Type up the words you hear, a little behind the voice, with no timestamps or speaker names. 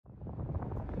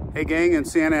Hey gang, in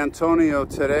San Antonio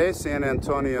today, San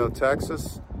Antonio,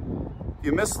 Texas.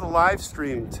 You missed the live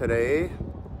stream today.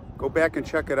 Go back and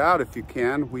check it out if you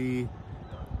can. We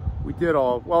did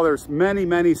well, there's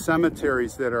many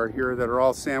cemeteries that are here that are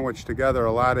all sandwiched together,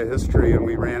 a lot of history, and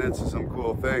we ran into some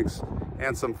cool things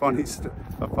and some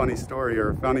a funny story or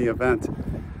a funny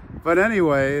event. But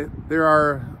anyway, there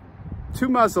are two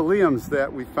mausoleums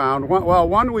that we found.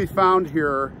 One we found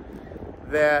here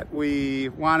that we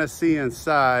want to see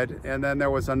inside, and then there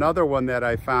was another one that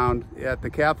I found at the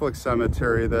Catholic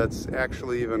cemetery that's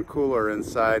actually even cooler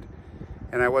inside,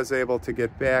 and I was able to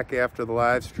get back after the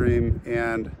live stream,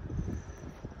 and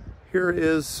here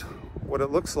is what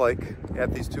it looks like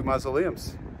at these two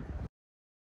mausoleums.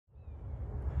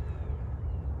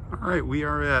 All right, we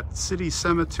are at City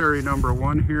Cemetery number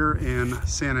 1 here in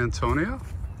San Antonio,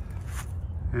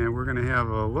 and we're gonna have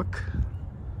a look.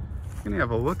 We're gonna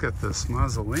have a look at this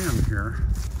mausoleum here.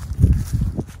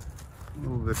 A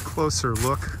little bit closer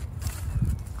look.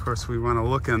 Of course, we want to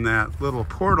look in that little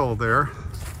portal there.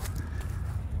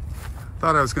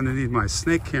 Thought I was gonna need my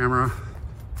snake camera.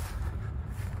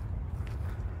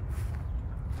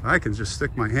 I can just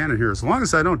stick my hand in here as long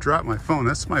as I don't drop my phone.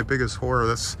 That's my biggest horror.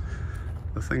 That's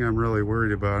the thing I'm really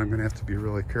worried about. I'm gonna have to be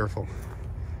really careful.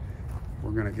 We're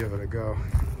gonna give it a go.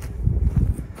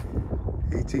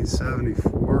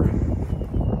 1874.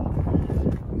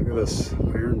 Look at this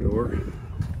iron door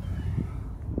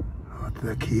with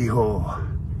the keyhole.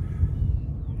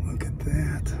 Look at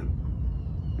that.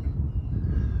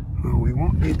 Well, we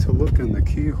won't need to look in the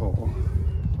keyhole.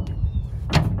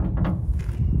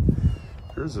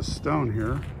 There's a stone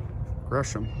here,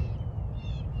 Gresham.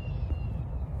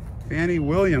 Fannie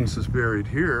Williams is buried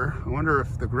here. I wonder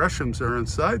if the Greshams are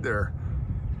inside there.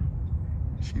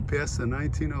 She passed in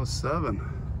 1907.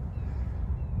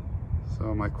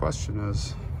 So my question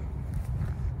is,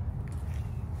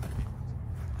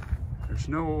 there's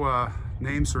no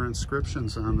names or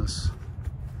inscriptions on this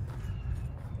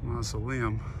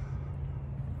mausoleum,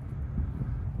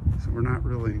 so we're not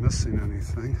really missing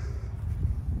anything.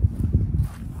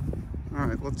 All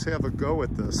right, let's have a go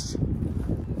at this.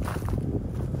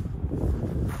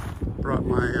 Brought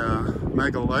my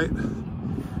mega light.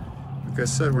 Like I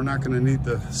said, we're not going to need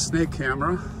the snake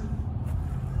camera,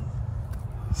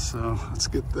 so let's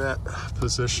get that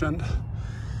positioned.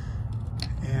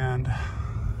 And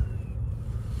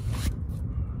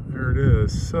there it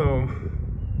is. So I'm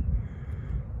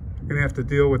going to have to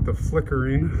deal with the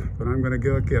flickering, but I'm going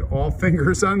to get all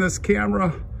fingers on this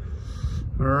camera.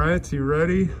 All right, you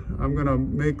ready? I'm going to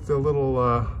make the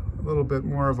little bit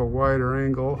more of a wider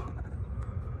angle.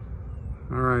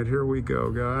 All right, here we go,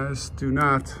 guys. Do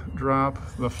not drop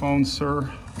the phone,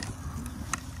 sir.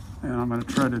 And I'm gonna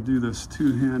try to do this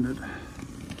two-handed.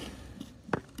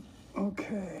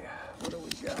 Okay, what do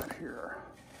we got here?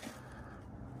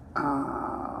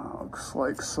 Looks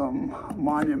like some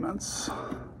monuments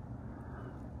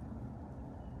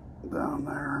down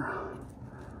there.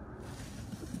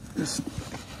 Just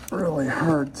really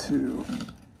hard to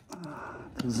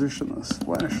position this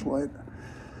flashlight.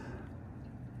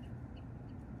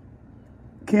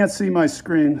 Can't see my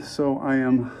screen, so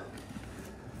I'm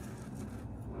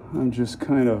just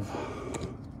kind of,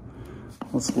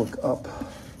 let's look up.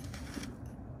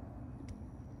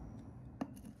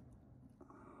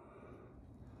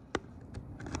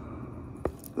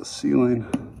 The ceiling,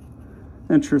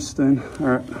 interesting. All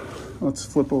right, let's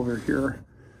flip over here.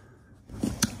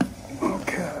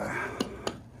 Okay,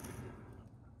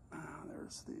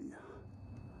 there's the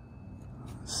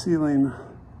ceiling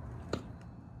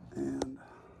and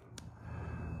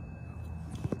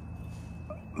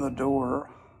the door.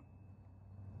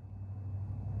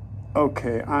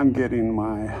 Okay, I'm getting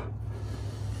my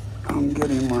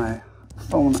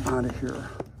phone out of here.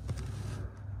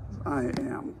 I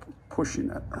am pushing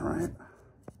it, all right?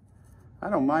 I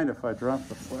don't mind if I drop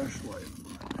the flashlight.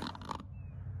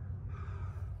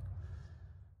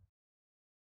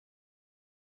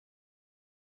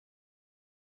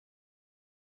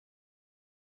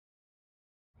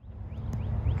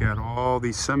 Got all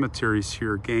these cemeteries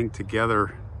here ganged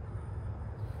together.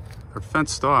 They're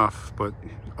fenced off, but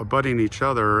abutting each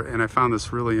other, and I found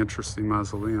this really interesting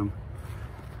mausoleum.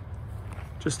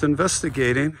 Just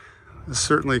investigating, this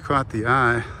certainly caught the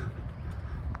eye.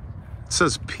 It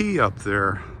says P up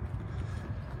there.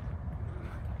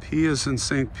 P is in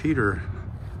St. Peter.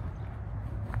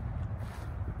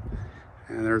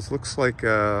 And there's, looks like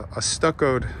a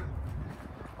stuccoed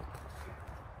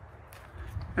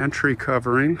entry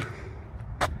covering.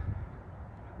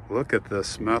 Look at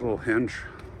this metal hinge.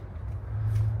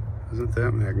 Isn't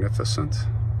that magnificent?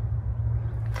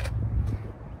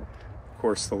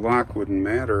 course, the lock wouldn't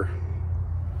matter.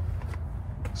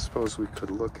 Suppose we could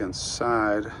look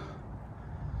inside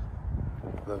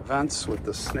the vents with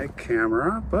the snake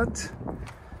camera, but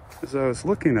as I was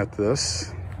looking at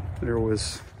this, there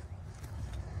was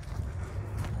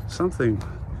something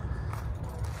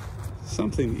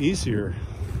easier.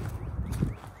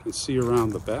 You can see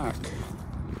around the back.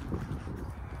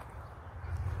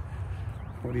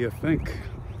 What do you think?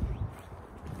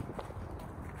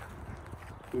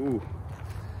 Ooh,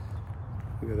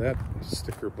 look at that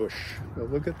sticker bush.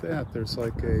 But look at that. There's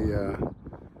like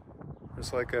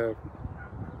a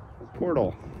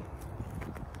portal.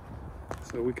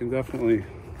 So we can definitely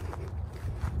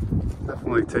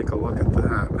take a look at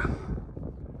that.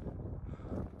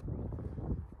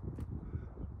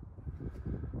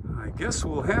 I guess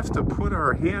we'll have to put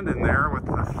our hand in there with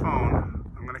the phone.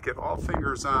 I'm gonna get all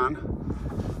fingers on.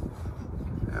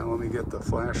 And let me get the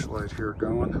flashlight here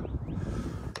going.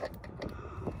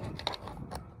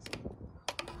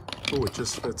 Oh, it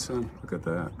just fits in. Look at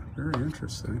that. Very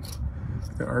interesting.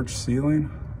 The arch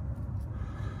ceiling.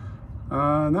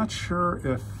 Not sure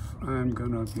if I'm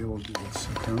gonna be able to do this.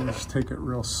 Okay, let's take it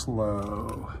real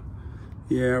slow.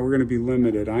 Yeah, we're gonna be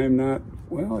limited. I am not,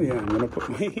 well, yeah, I'm gonna put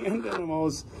my hand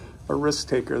in a risk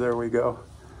taker. There we go.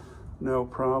 No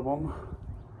problem.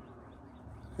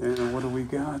 And what do we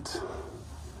got?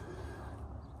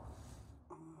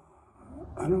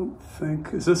 I don't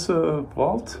think, is this a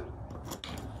vault?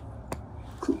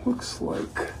 It looks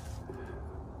like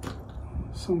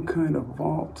some kind of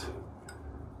vault.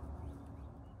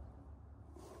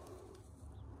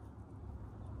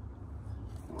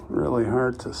 Really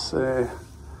hard to say.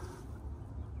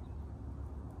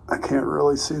 I can't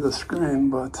really see the screen,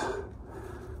 but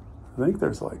I think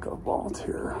there's like a vault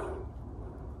here.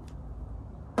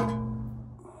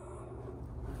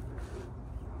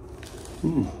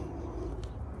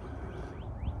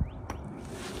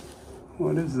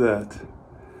 What is that?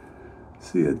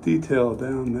 See a detail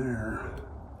down there.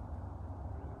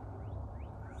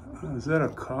 Is that a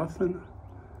coffin?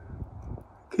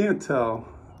 Can't tell.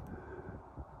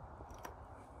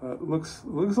 Looks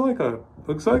like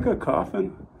a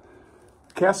coffin.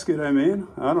 Casket, I mean.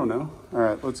 I don't know. All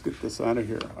right, let's get this out of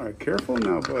here. All right, careful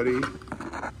now, buddy.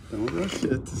 Don't rush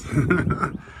it.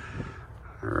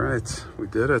 All right, we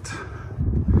did it.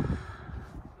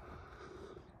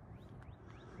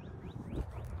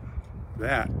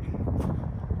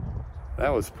 That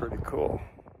was pretty cool.